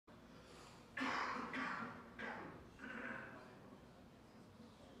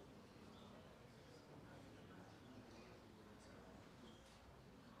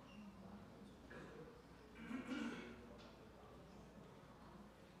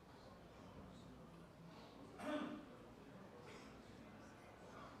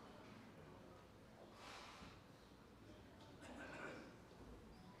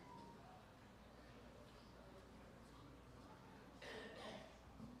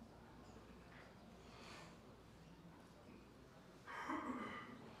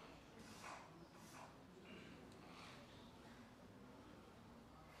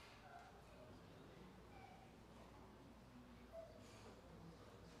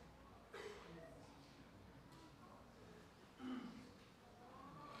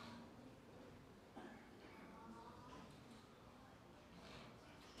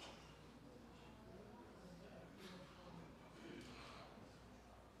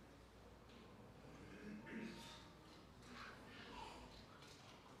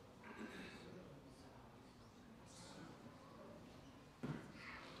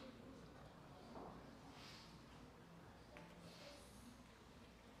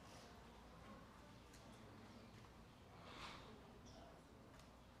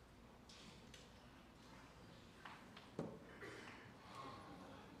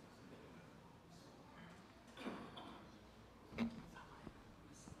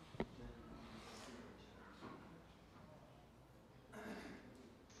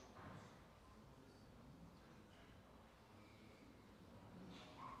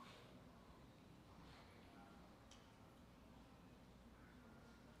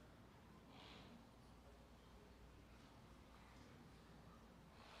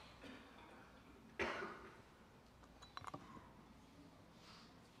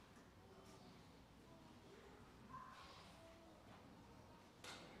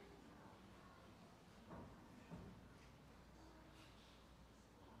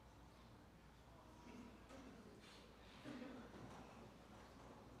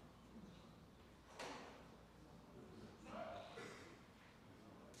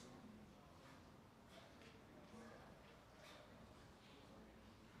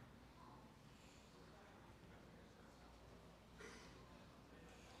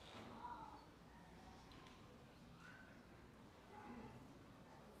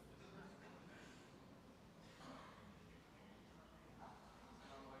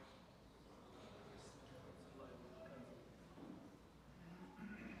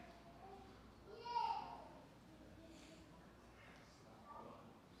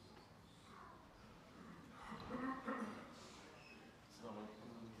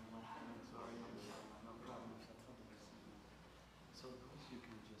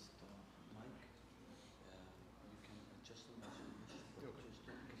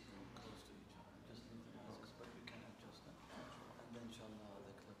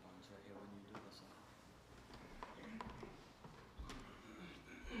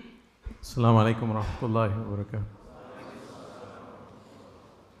Assalamu Alaykum wa rahmatullahi wa barakatuh.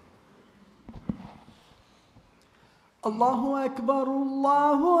 Allahu Akbar,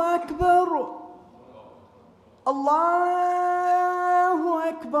 Allahu Akbar, Allahu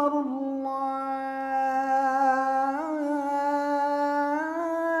Akbar, Allahu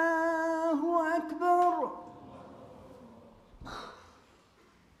Akbar.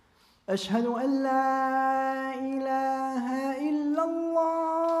 Ashhadu an la ilaha illallah.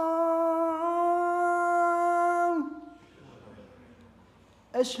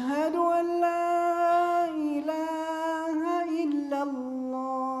 أشهد أن لا إله إلا الله.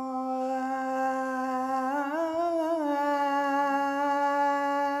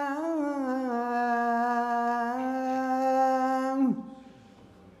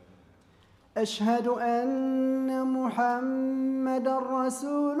 أشهد أن محمدًا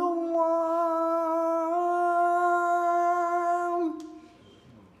رسول الله.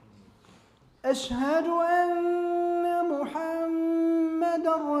 أشهد أن محمد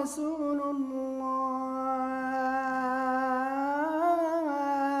رسول الله.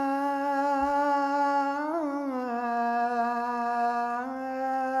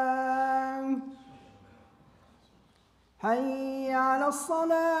 حي على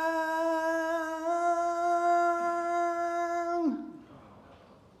الصلاة،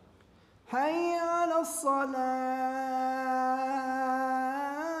 حي على الصلاة.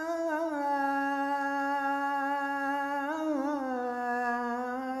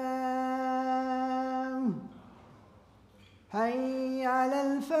 حي على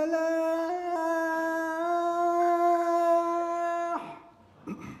الفلاح،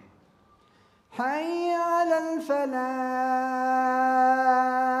 حي على الفلاح.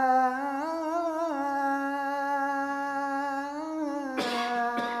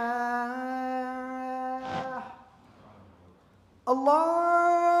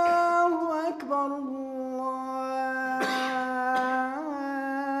 الله أكبر،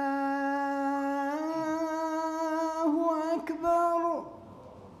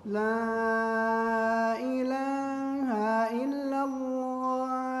 لا إله إلا الله.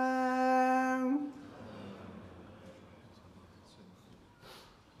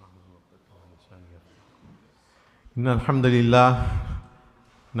 إن الحمد لله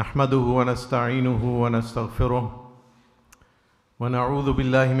نحمده ونستعينه ونستغفره ونعوذ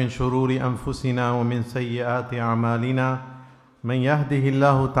بالله من شرور أنفسنا ومن سيئات أعمالنا. من يهده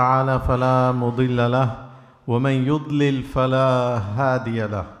الله تعالى فلا مضل له ومن يضلل فلا هادي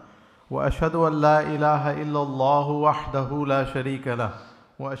له، وأشهد أن لا إله إلا الله وحده لا شريك له،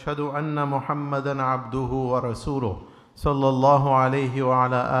 وأشهد أن محمدًا عبده ورسوله صلى الله عليه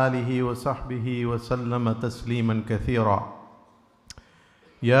وعلى آله وصحبه وسلم تسليما كثيرا.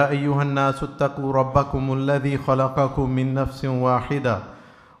 يا أيها الناس اتقوا ربكم الذي خلقكم من نفس واحدة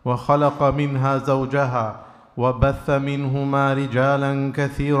وخلق منها زوجها وبث منهما رجالا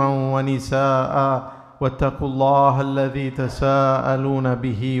كثيرا ونساء، واتقوا الله الذي تساءلون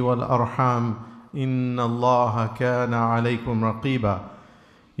به والأرحام إن الله كان عليكم رقيبا.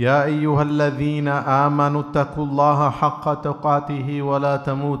 يا أيها الذين آمنوا اتقوا الله حق تقاته ولا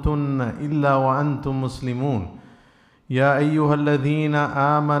تموتن إلا وأنتم مسلمون. يا أيها الذين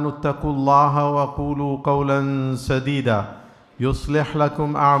آمنوا اتقوا الله وقولوا قولا سديدا يصلح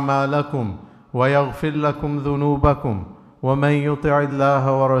لكم أعمالكم ويغفر لكم ذنوبكم، ومن يطع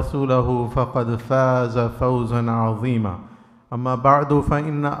الله ورسوله فقد فاز فوزا عظيما. أما بعد،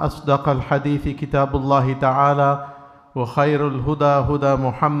 فإن أصدق الحديث كتاب الله تعالى، وخير الهدى هدى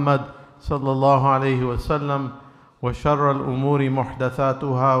محمد صلى الله عليه وسلم، وشر الأمور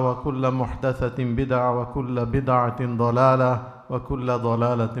محدثاتها، وكل محدثة بدعة، وكل بدعة ضلالة، وكل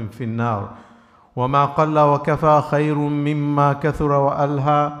ضلالة في النار. وما قل وكفى خير مما كثر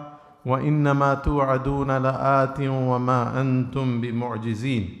وألهى، وإنما توعدون لآت وما أنتم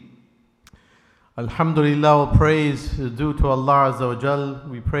بمعجزين. Alhamdulillah, all praise is due to Allah Azza wa Jal.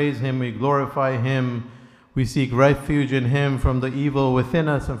 We praise Him, we glorify Him, we seek refuge in Him from the evil within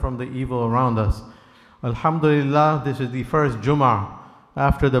us and from the evil around us. Alhamdulillah, this is the first Jumu'ah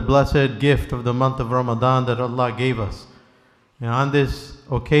after the blessed gift of the month of Ramadan that Allah gave us. And on this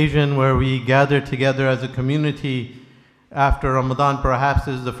occasion where we gather together as a community after Ramadan, perhaps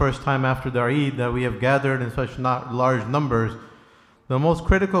this is the first time after the Eid that we have gathered in such large numbers. The most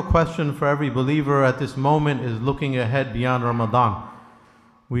critical question for every believer at this moment is looking ahead beyond Ramadan.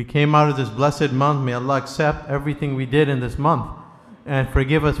 We came out of this blessed month. May Allah accept everything we did in this month and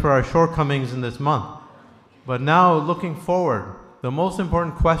forgive us for our shortcomings in this month. But now, looking forward, the most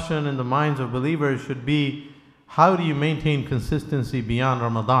important question in the minds of believers should be, how do you maintain consistency beyond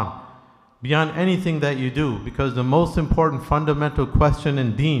Ramadan? Beyond anything that you do, because the most important fundamental question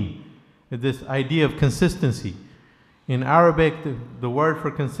in Deen this idea of consistency. In Arabic, the word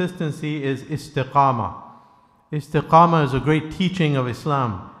for consistency is istiqama. Istiqama is a great teaching of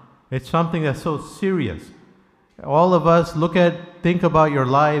Islam. It's something that's so serious. All of us think about your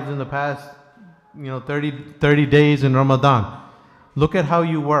lives in the past 30 days in Ramadan. Look at how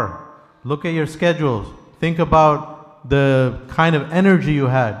you were. Look at your schedules. Think about the kind of energy you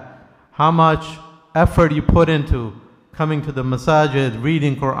had, how much effort you put into coming to the masajid,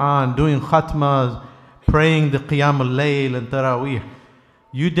 reading Quran, doing khatmas, praying the Qiyam al-Layl and Taraweeh.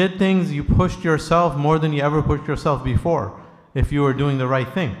 You did things, you pushed yourself more than you ever pushed yourself before if you were doing the right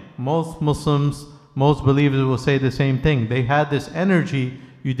thing. Most Muslims, most believers will say the same thing. They had this energy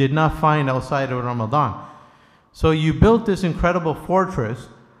you did not find outside of Ramadan. So you built this incredible fortress.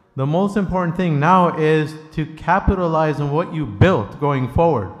 The most important thing now is to capitalize on what you built going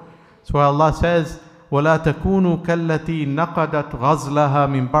forward. So Allah says, وَلَا تَكُونُوا كَالَّتِي نَقَدَتْ غَزْلَهَا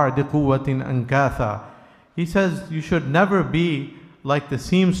مِنْ بَعْدِ قُوَّةٍ أَنْكَاثًا. He says you should never be like the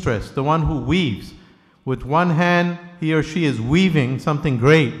seamstress, the one who weaves. With one hand, he or she is weaving something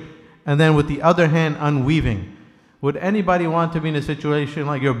great, and then with the other hand, unweaving. Would anybody want to be in a situation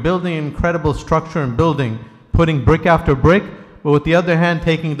like you're building an incredible structure and building, putting brick after brick, but with the other hand,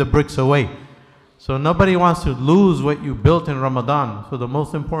 taking the bricks away? So nobody wants to lose what you built in Ramadan. So the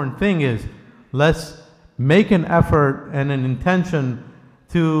most important thing is, let's make an effort and an intention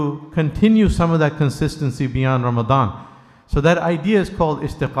to continue some of that consistency beyond Ramadan. So that idea is called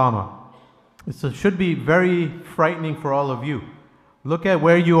istiqamah. It should be very frightening for all of you. Look at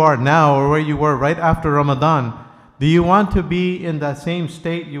where you are now or where you were right after Ramadan. Do you want to be in that same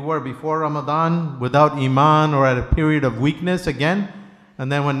state you were before Ramadan, without iman or at a period of weakness again?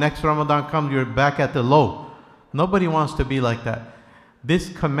 And then when next Ramadan comes, you're back at the low. Nobody wants to be like that. This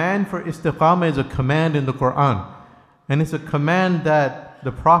command for istiqamah is a command in the Quran. And it's a command that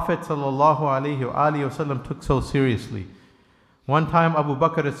the Prophet ﷺ took so seriously. One time Abu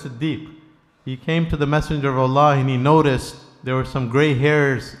Bakr as-Siddiq, he came to the Messenger of Allah and he noticed there were some gray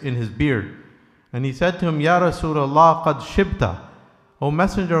hairs in his beard. And he said to him, Ya Rasulullah, qad shibta. O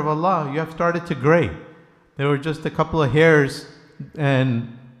Messenger of Allah, you have started to gray. There were just a couple of hairs,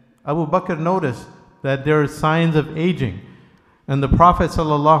 and Abu Bakr noticed that there are signs of aging. And the Prophet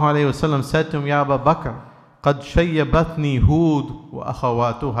ﷺ said to him, Ya Abu Bakr, qad shayyabatni Hud wa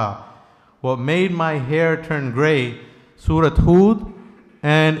akhawatuha. What made my hair turn gray, Surah Hud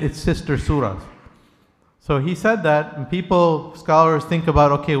and its sister surahs. So he said that, and scholars think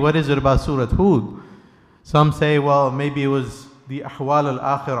about, okay, what is it about Surah Hud? Some say, well, maybe it was the ahwal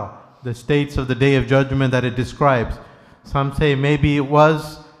al-akhirah, the states of the Day of Judgment that it describes. Some say maybe it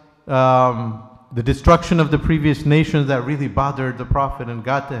was the destruction of the previous nations that really bothered the Prophet and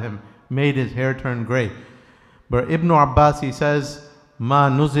got to him, made his hair turn gray. But Ibn Abbas, he says, ما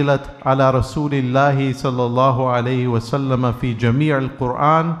نزلت على رسول الله صلى الله عليه وسلم في جميع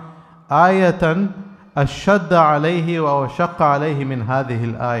القرآن آية أشد عليه وأشق عليه من هذه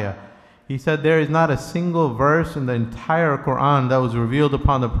الآية. He said there is not a single verse in the entire Quran that was revealed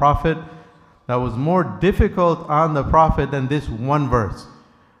upon the Prophet that was more difficult on the Prophet than this one verse.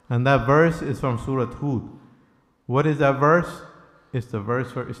 And that verse is from Surah Hud. What is that verse? It's the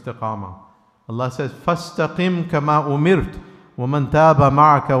verse for istiqamah. Allah says, فَاسْتَقِمْ كَمَا أُمِرْتَ وَمَنْ تَابَ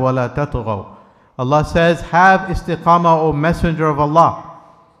مَعَكَ وَلَا تَطْغَوْا. Allah says, have istiqamah, O Messenger of Allah,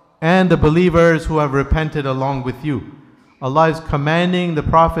 and the believers who have repented along with you. Allah is commanding the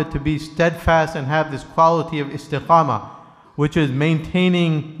Prophet to be steadfast and have this quality of istiqamah, which is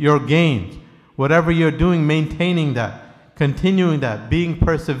maintaining your gains. Whatever you're doing, maintaining that, continuing that, being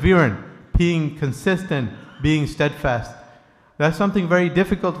perseverant, being consistent, being steadfast. That's something very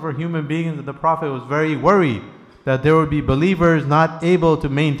difficult for human beings, and the Prophet was very worried that there would be believers not able to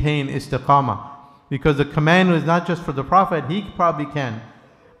maintain istiqamah. Because the command was not just for the Prophet, he probably can,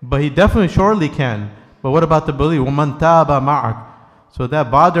 but he definitely surely can. But what about the believer? وَمَنْ تَابَ مَعَكَ. So that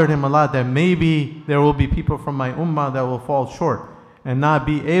bothered him a lot, that maybe there will be people from my ummah that will fall short and not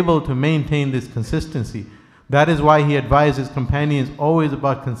be able to maintain this consistency. That is why he advised his companions always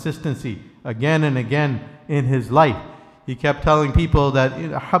about consistency, again and again in his life. He kept telling people that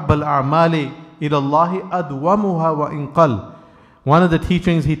أَحَبَّ الْأَعْمَالِ إِلَى اللَّهِ أَدْوَمُهَا وَإِنْ. One of the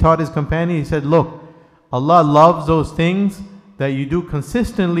teachings he taught his companions, he said, look, Allah loves those things that you do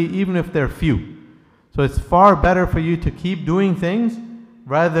consistently, even if they're few. So it's far better for you to keep doing things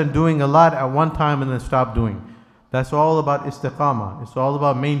rather than doing a lot at one time and then stop doing. That's all about istiqamah. It's all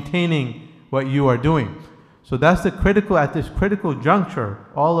about maintaining what you are doing. So that's at this critical juncture,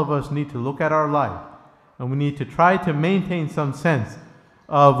 all of us need to look at our life, and we need to try to maintain some sense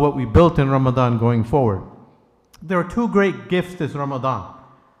of what we built in Ramadan going forward. There are two great gifts this Ramadan.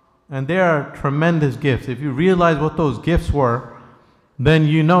 And they are tremendous gifts. If you realize what those gifts were, then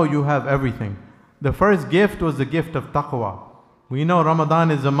you know you have everything. The first gift was the gift of taqwa. We know Ramadan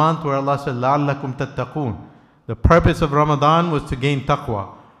is a month where Allah said, لَعَلَّكُمْ تَتَّقُونَ. The purpose of Ramadan was to gain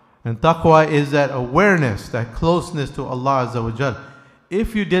taqwa. And taqwa is that awareness, that closeness to Allah Azza wa Jal.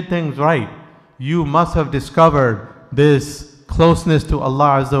 If you did things right, you must have discovered this closeness to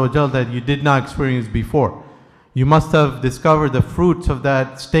Allah Azza wa Jal that you did not experience before. You must have discovered the fruits of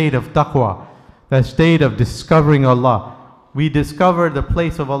that state of taqwa, that state of discovering Allah. We discovered the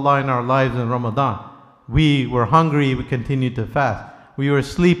place of Allah in our lives in Ramadan. We were hungry, we continued to fast. We were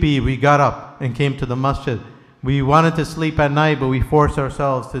sleepy, we got up and came to the masjid. We wanted to sleep at night, but we forced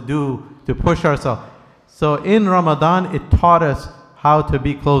ourselves to push ourselves. So in Ramadan, it taught us how to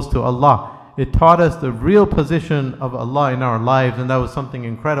be close to Allah. It taught us the real position of Allah in our lives, and that was something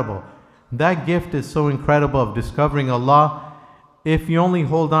incredible. That gift is so incredible of discovering Allah. If you only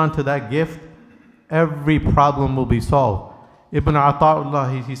hold on to that gift, every problem will be solved. Ibn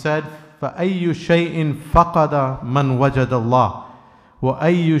Ata'ullah, he said, فَأَيُّ شَيْءٍ فَقَدَ مَنْ وَجَدَ اللَّهِ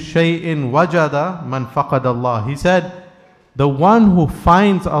وَأَيُّ شَيْءٍ وَجَدَ مَنْ فَقَدَ اللَّهِ. He said, the one who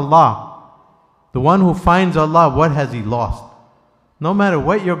finds Allah, what has he lost? No matter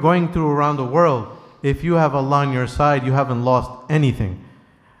what you're going through around the world, if you have Allah on your side, you haven't lost anything.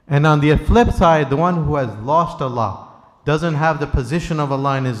 And on the flip side, the one who has lost Allah, doesn't have the position of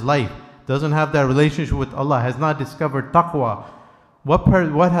Allah in his life, doesn't have that relationship with Allah, has not discovered taqwa,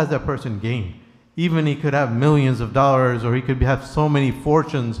 what has that person gained? Even he could have millions of dollars, or he could have so many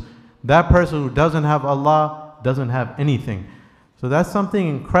fortunes. That person who doesn't have Allah doesn't have anything. So that's something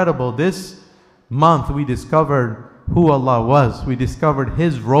incredible. This month we discovered who Allah was. We discovered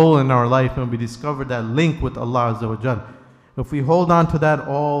His role in our life, and we discovered that link with Allah Azza wa Jal. If we hold on to that,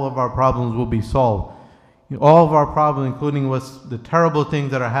 all of our problems will be solved. All of our problems, including the terrible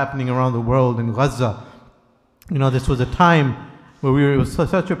things that are happening around the world in Gaza. This was a time where it was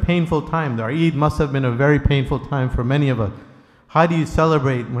such a painful time. Our Eid must have been a very painful time for many of us. How do you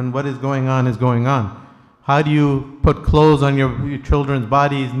celebrate when what is going on is going on? How do you put clothes on your children's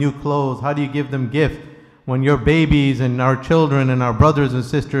bodies, new clothes? How do you give them gifts when your babies and our children and our brothers and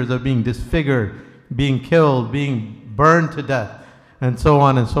sisters are being disfigured, being killed, being burned to death, and so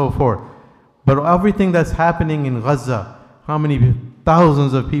on and so forth? But everything that's happening in Gaza, how many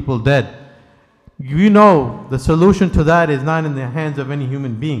thousands of people dead? The solution to that is not in the hands of any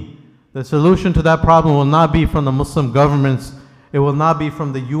human being. The solution to that problem will not be from the Muslim governments. It will not be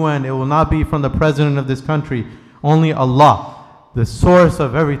from the UN. It will not be from the president of this country. Only Allah, the source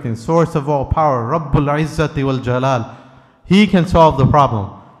of everything, source of all power, Rabbul Izzati wal Jalal. He can solve the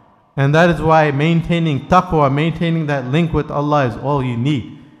problem. And that is why maintaining taqwa, maintaining that link with Allah is all you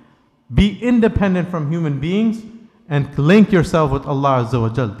need. Be independent from human beings and link yourself with Allah Azza wa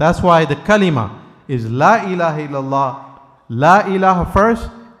Jal. That's why the kalima is La ilaha illallah. La ilaha first,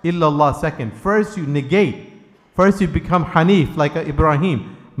 illallah second. First you negate. First you become Hanif, like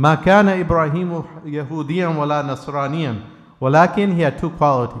Ibrahim. Ma kana Ibrahimu Yahudiyan wala Nasraniyan. Walakin, he had two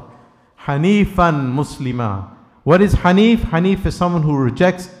qualities. Hanifan Muslima. What is Hanif? Hanif is someone who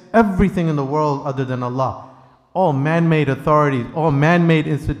rejects everything in the world other than Allah. All man-made authorities, all man-made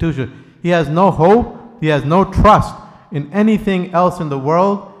institutions. He has no hope, he has no trust in anything else in the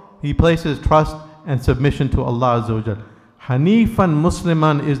world. He places trust and submission to Allah Azza wa Jal. Hanifan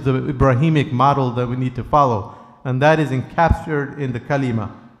Musliman is the Ibrahimic model that we need to follow. And that is encaptured in the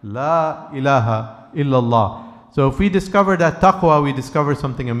kalima. La ilaha illallah. So if we discover that taqwa, we discover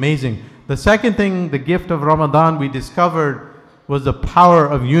something amazing. The second thing, the gift of Ramadan, we discovered was the power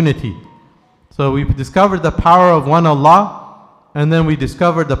of unity. So we discovered the power of one Allah, and then we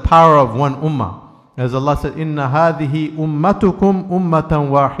discovered the power of one ummah. As Allah said, Inna hadhihi ummatukum ummatan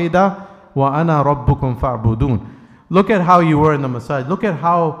wahida wa ana rabbukum fa'budun. Look at how you were in the masjid. Look at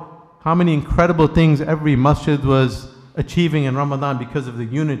how many incredible things every masjid was achieving in Ramadan because of the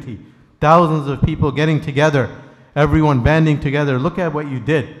unity. Thousands of people getting together, everyone banding together. Look at what you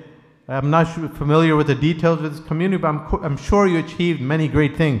did. I'm not familiar with the details of this community, but I'm sure you achieved many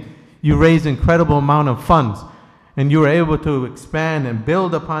great things. You raised incredible amount of funds, and you were able to expand and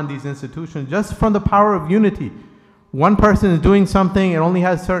build upon these institutions just from the power of unity. One person is doing something, it only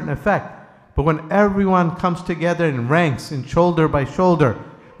has a certain effect. But when everyone comes together in ranks and shoulder by shoulder,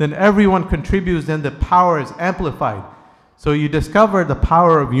 then everyone contributes, then the power is amplified. So you discover the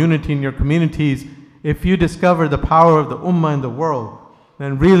power of unity in your communities. If you discover the power of the ummah in the world,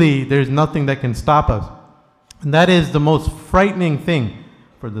 then really there's nothing that can stop us. And that is the most frightening thing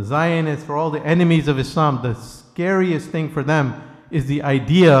for the Zionists, for all the enemies of Islam. The scariest thing for them is the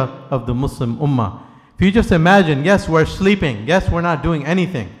idea of the Muslim ummah. If you just imagine, yes, we're sleeping, yes, we're not doing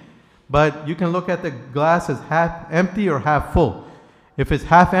anything, But you can look at the glass as half empty or half full. If it's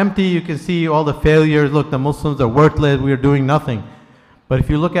half empty, you can see all the failures. Look, the Muslims are worthless, we are doing nothing. But if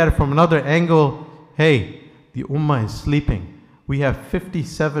you look at it from another angle, hey, the Ummah is sleeping. We have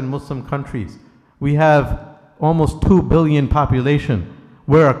 57 Muslim countries. We have almost 2 billion population.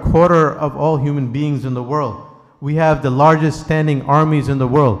 We're a quarter of all human beings in the world. We have the largest standing armies in the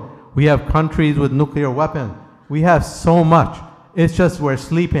world. We have countries with nuclear weapons. We have so much. It's just we're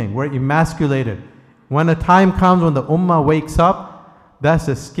sleeping, we're emasculated. When a time comes when the Ummah wakes up, that's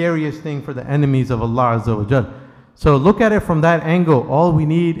the scariest thing for the enemies of Allah Azza wa Jal. So look at it from that angle. All we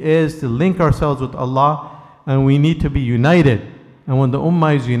need is to link ourselves with Allah, and we need to be united. And when the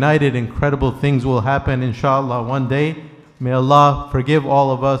Ummah is united, incredible things will happen, inshallah, one day. May Allah forgive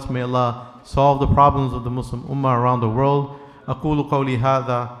all of us. May Allah solve the problems of the Muslim Ummah around the world. أقول قولي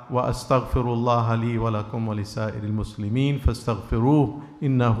هذا وأستغفر الله لي ولكم ولسائر المسلمين فاستغفروه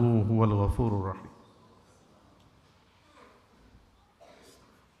إنه هو الغفور الرحيم.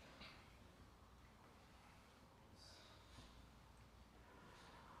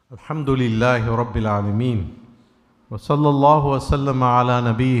 الحمد لله رب العالمين وصلى الله وسلم على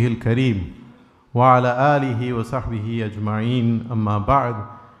نبيه الكريم وعلى آله وصحبه أجمعين أما بعد.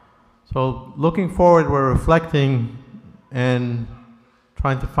 So looking forward, we're reflecting and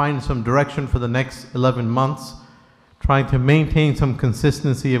trying to find some direction for the next 11 months, trying to maintain some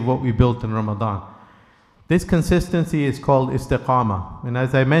consistency of what we built in Ramadan. This consistency is called istiqamah. And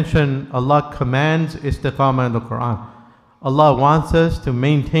as I mentioned, Allah commands istiqamah in the Quran. Allah wants us to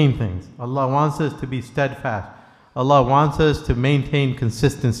maintain things. Allah wants us to be steadfast. Allah wants us to maintain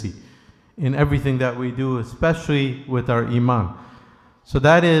consistency in everything that we do, especially with our iman. So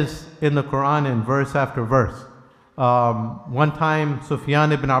that is in the Quran in verse after verse. One time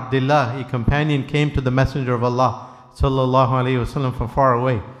Sufyan ibn Abdullah, a companion, came to the Messenger of Allah sallallahu alayhi wasallam from far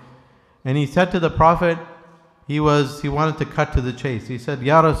away, and he said to the Prophet, he wanted to cut to the chase. He said,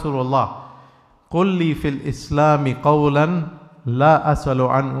 Ya Rasulullah, قل لي في الإسلام قولا لا أسأل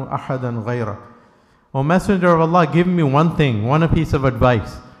عنه أحدا غيرك. O Messenger of Allah, give me one thing, one piece of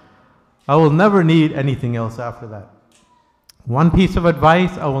advice. I will never need anything else after that. One piece of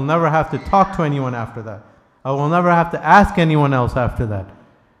advice, I will never have to talk to anyone after that. I will never have to ask anyone else after that.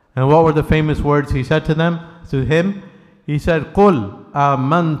 And what were the famous words he said to him? He said, قُلْ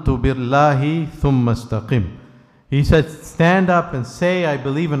آمَنْتُ بِاللَّهِ ثُمَّ اسْتَقِمْ. He said, stand up and say, I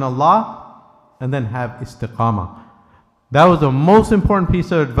believe in Allah, and then have istiqamah. That was the most important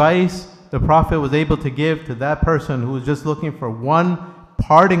piece of advice the Prophet was able to give to that person who was just looking for one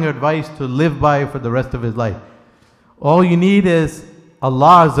parting advice to live by for the rest of his life. All you need is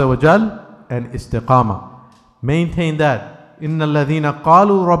Allah Azza wa Jal and istiqamah. Maintain that. إِنَّ الَّذِينَ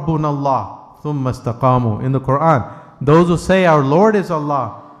قَالُوا رَبُّنَا اللَّهُ ثُمَّ اسْتَقَامُوا. In the Quran, those who say our Lord is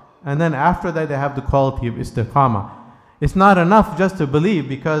Allah, and then after that they have the quality of istiqamah. It's not enough just to believe,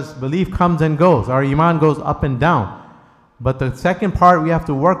 because belief comes and goes. Our iman goes up and down. But the second part we have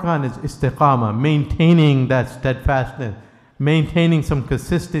to work on is istiqamah, maintaining that steadfastness, maintaining some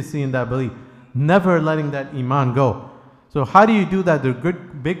consistency in that belief, never letting that iman go. So how do you do that? The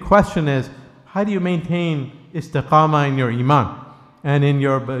big question is, how do you maintain istiqamah in your iman and in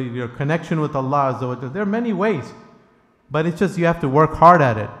your connection with Allah Azza wa Jalla? There are many ways, but it's just you have to work hard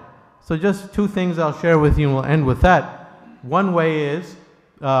at it. So just two things I'll share with you and we'll end with that. One way is,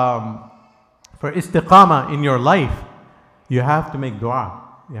 for istiqamah in your life, you have to make dua.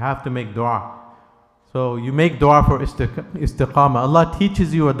 You have to make dua. So you make dua for istiqamah. Allah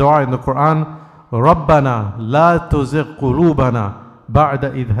teaches you a dua in the Quran. رَبَّنَا لَا تُزِغْ قُلُوبَنَا بَعْدَ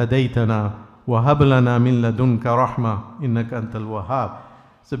إِذْ هَدَيْتَنَا وَهَبْ لَنَا مِن لَدُنْكَ رَحْمَةً إِنَّكَ أَنْتَ الْوَهَّابُ.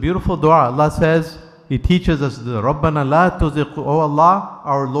 It's a beautiful dua. Allah says, He teaches us the رَبَّنَا لَا تُزِغْ. Oh Allah,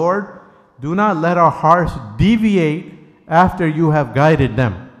 our Lord, do not let our hearts deviate after you have guided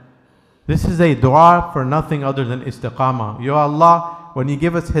them. This is a dua for nothing other than istiqamah. Ya Allah, when you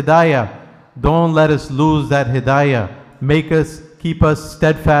give us hidayah, don't let us lose that hidayah. Keep us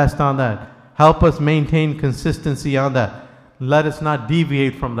steadfast on that. Help us maintain consistency on that. Let us not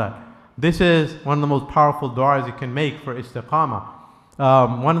deviate from that. This is one of the most powerful du'as you can make for istiqamah.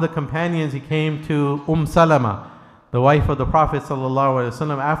 One of the companions, he came to Salama, the wife of the Prophet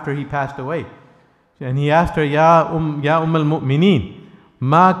ﷺ, after he passed away. And he asked her, Ya al-Mu'mineen,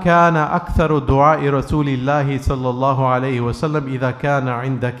 ما كان أكثر دعاء رسول الله صلى الله عليه وسلم إذا كان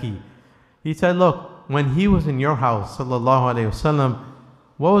عندك. He said, look, when he was in your house, sallallahu alayhi wasallam,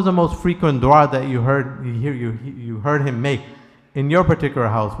 what was the most frequent dua that you heard him make in your particular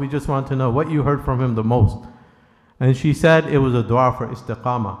house? We just want to know what you heard from him the most. And she said it was a dua for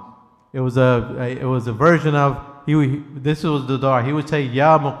istiqamah. It was a version of, this was the dua. He would say,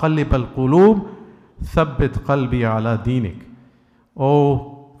 Ya muqallib al-qulub, thabbit qalbi ala dinik.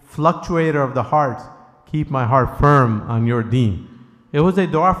 O fluctuator of the hearts, keep my heart firm on your deen. It was a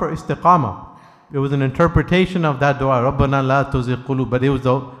dua for istiqamah. It was an interpretation of that dua, Rabbana la tuzigh qulub, but it was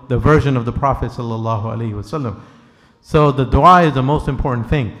the version of the Prophet sallallahu alaihi wasallam. So the dua is the most important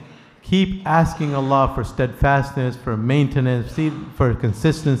thing. Keep asking Allah for steadfastness, for maintenance, for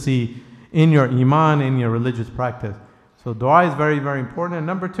consistency in your iman, in your religious practice. So dua is very, very important. And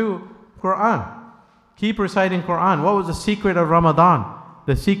number two, Quran. Keep reciting Quran. What was the secret of Ramadan?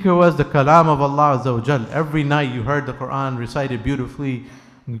 The secret was the kalam of Allah Azza wa Jal. Every night you heard the Quran recited beautifully.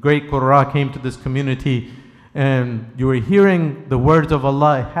 Great Qur'an came to this community and you were hearing the words of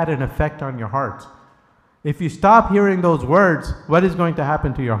Allah. It had an effect on your heart. If you stop hearing those words, what is going to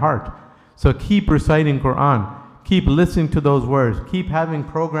happen to your heart? So keep reciting Quran. Keep listening to those words. Keep having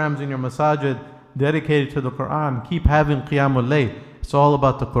programs in your masajid dedicated to the Quran. Keep having Qiyamul Layl. It's all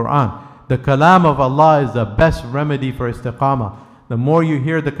about the Quran. The kalam of Allah is the best remedy for istiqamah. The more you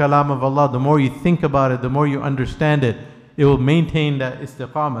hear the kalam of Allah, the more you think about it, the more you understand it, it will maintain that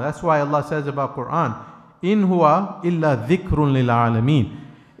istiqamah. That's why Allah says about Quran, In huwa illa dhikrun lil alameen.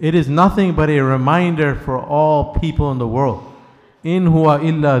 It is nothing but a reminder for all people in the world. In huwa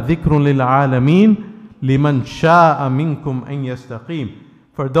illa dhikrun lil alameen liman sha'a minkum an yastaqim.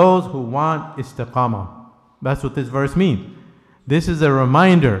 For those who want istiqamah. That's what this verse means. This is a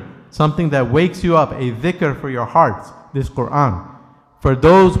reminder, something that wakes you up, a dhikr for your hearts, this Quran. For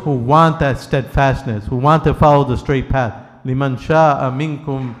those who want that steadfastness, who want to follow the straight path. لِمَنْ شَاءَ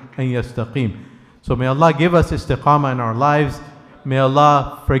مِنْكُمْ أَنْ يَسْتَقِيمُ. So may Allah give us istiqamah in our lives. May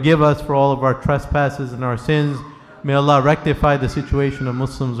Allah forgive us for all of our trespasses and our sins. May Allah rectify the situation of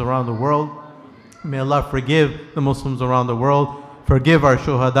Muslims around the world. May Allah forgive the Muslims around the world. Forgive our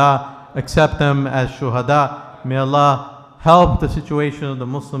shuhada. Accept them as shuhada. May Allah help the situation of the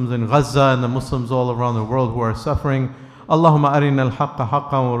Muslims in Gaza and the Muslims all around the world who are suffering. اللهم أرنا الحق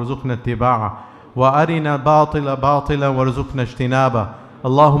حقا وارزقنا اتباعه وأرنا الباطل باطلا وارزقنا اجتنابه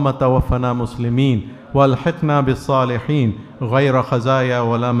اللهم توفنا مسلمين والحقنا بالصالحين غير خزايا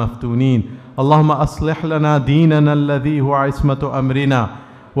ولا مفتونين اللهم أصلح لنا ديننا الذي هو عصمة أمرنا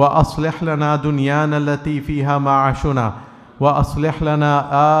وأصلح لنا دنيانا التي فيها معاشنا وأصلح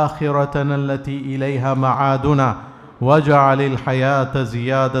لنا آخرتنا التي إليها معادنا واجعل الحياة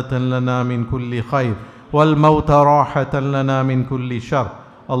زيادة لنا من كل خير والموت راحة لنا من كل شر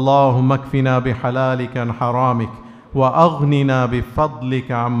اللهم اكفنا بحلالك عن حرامك وأغننا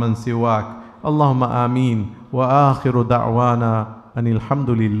بفضلك عمن سواك اللهم آمين وآخر دعوانا أن الحمد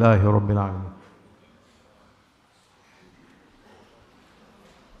لله رب العالمين.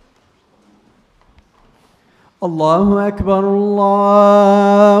 الله أكبر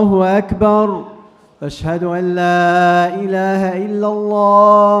الله أكبر أشهد أن لا إله إلا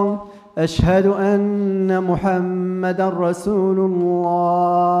الله أشهد أن محمدا رسول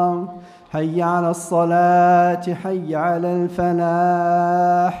الله حي على الصلاة حي على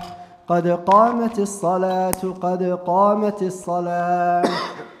الفلاح قد قامت الصلاة قد قامت الصلاة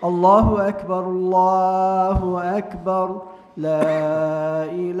الله أكبر الله أكبر لا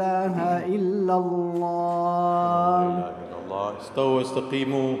إله إلا الله. استووا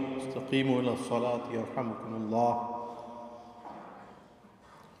استقيموا إلى الصلاة يرحمكم الله.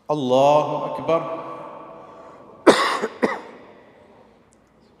 الله أكبر.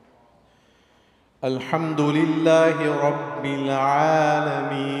 الحمد لله رب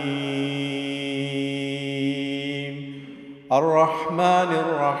العالمين الرحمن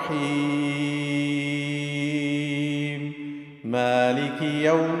الرحيم مالك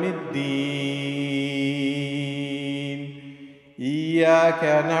يوم الدين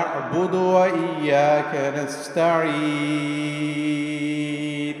إياك نعبد وإياك نستعين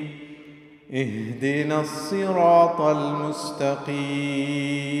اهدنا الصراط المستقيم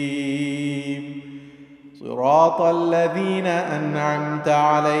صراط الذين أنعمت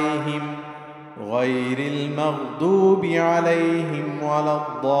عليهم غير المغضوب عليهم ولا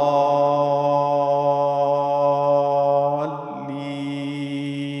الضالين.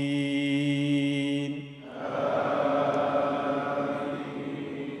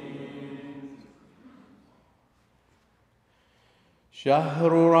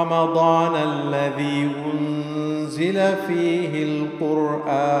 شهر رمضان الذي أنزل فيه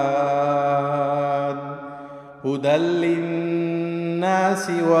القرآن هدى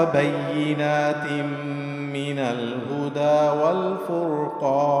للناس وبينات من الهدى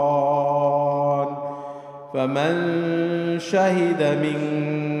والفرقان فمن شهد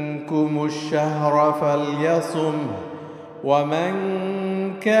منكم الشهر فليصمه ومن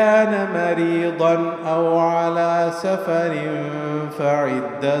كان مريضا أو على سفر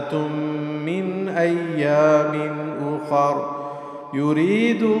فعدة من أيام أخر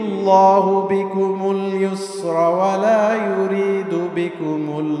يريد الله بكم اليسر ولا يريد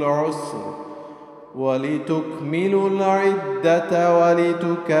بكم العسر ولتكملوا العدة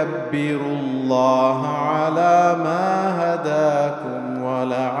ولتكبروا الله على ما هداكم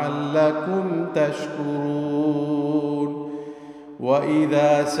ولعلكم تشكرون.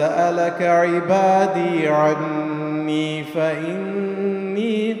 وإذا سألك عبادي عني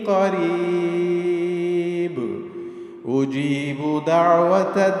فإني قريب أجيب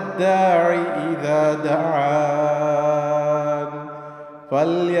دعوة الداع إذا دعان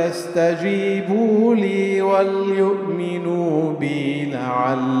فليستجيبوا لي وليؤمنوا بي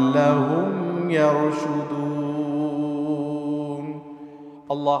لعلهم يرشدون.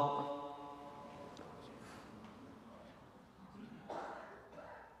 الله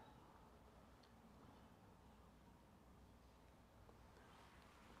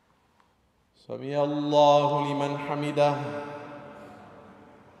سمع الله لمن حمده.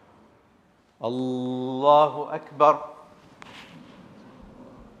 الله أكبر.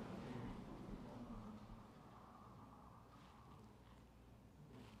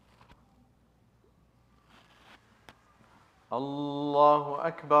 الله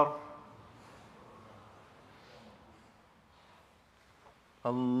أكبر.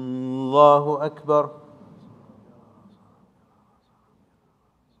 الله أكبر.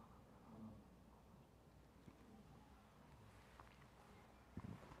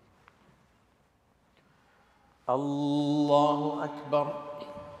 الله أكبر.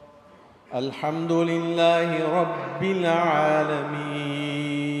 الحمد لله رب العالمين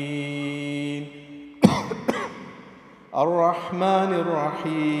الرحمن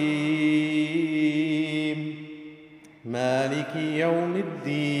الرحيم مالك يوم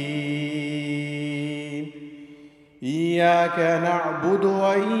الدين إياك نعبد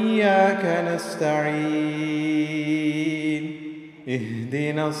وإياك نستعين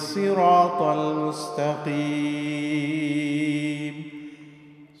اهدنا الصراط المستقيم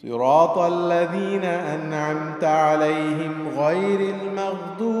صراط الذين أنعمت عليهم غير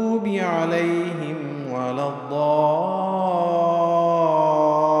المغضوب عليهم ولا الضالين.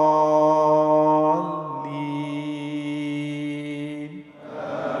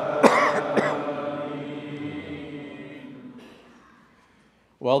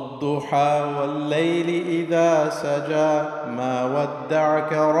 والضحى والليل إذا سجى ما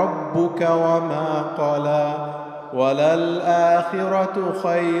ودعك ربك وما قلى وللآخرة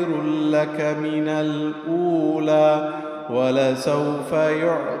خير لك من الأولى ولسوف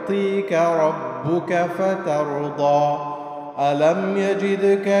يعطيك ربك فترضى ألم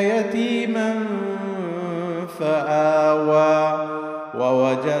يجدك يتيما فآوى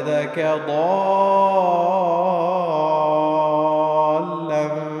ووجدك ضالا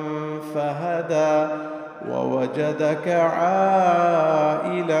فهدى ووجدك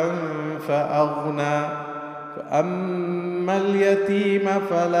عائلا فأغنى فأما اليتيم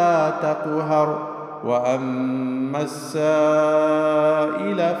فلا تقهر وأما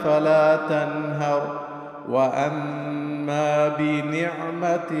السائل فلا تنهر وأما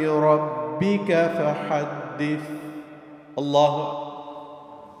بنعمة ربك فحدث. الله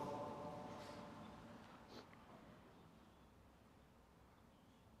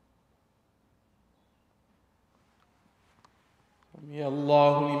سمع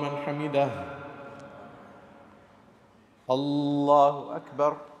الله لمن حمده. الله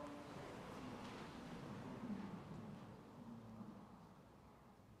أكبر.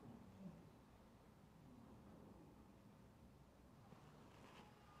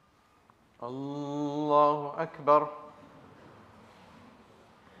 الله أكبر.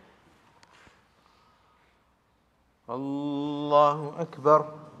 الله أكبر.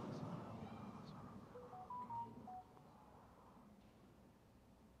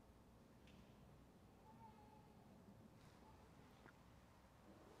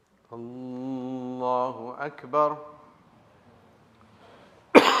 الله أكبر.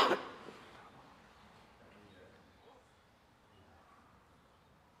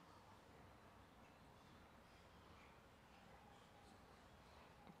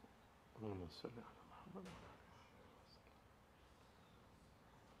 اللهم صل على محمد.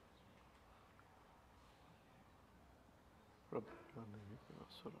 رب العالمين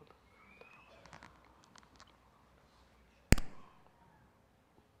والصلاة.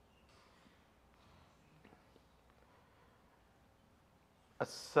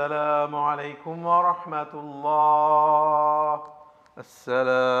 السلام عليكم ورحمة الله.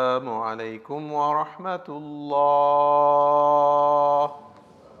 السلام عليكم ورحمة الله.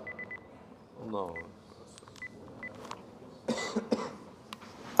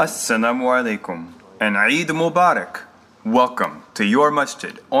 Assalamu Alaykum and Eid Mubarak. Welcome to your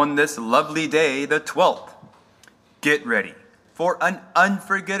masjid on this lovely day, the 12th. Get ready for an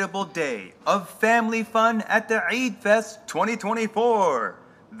unforgettable day of family fun at the Eid Fest 2024,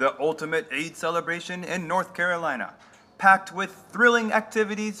 the ultimate Eid celebration in North Carolina, packed with thrilling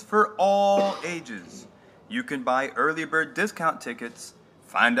activities for all ages. You can buy early bird discount tickets,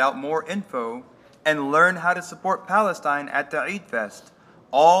 find out more info, and learn how to support Palestine at the Eid Fest,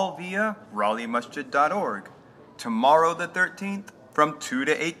 all via raleighmasjid.org, tomorrow the 13th from 2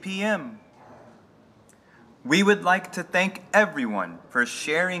 to 8 p.m. We would like to thank everyone for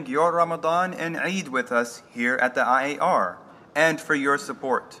sharing your Ramadan and Eid with us here at the IAR and for your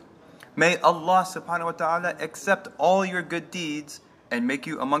support. May Allah subhanahu wa ta'ala accept all your good deeds and make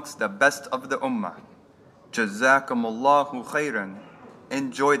you amongst the best of the ummah. Jazakumullahu khairan.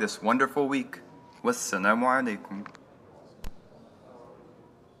 Enjoy this wonderful week. Wassalamu alaikum.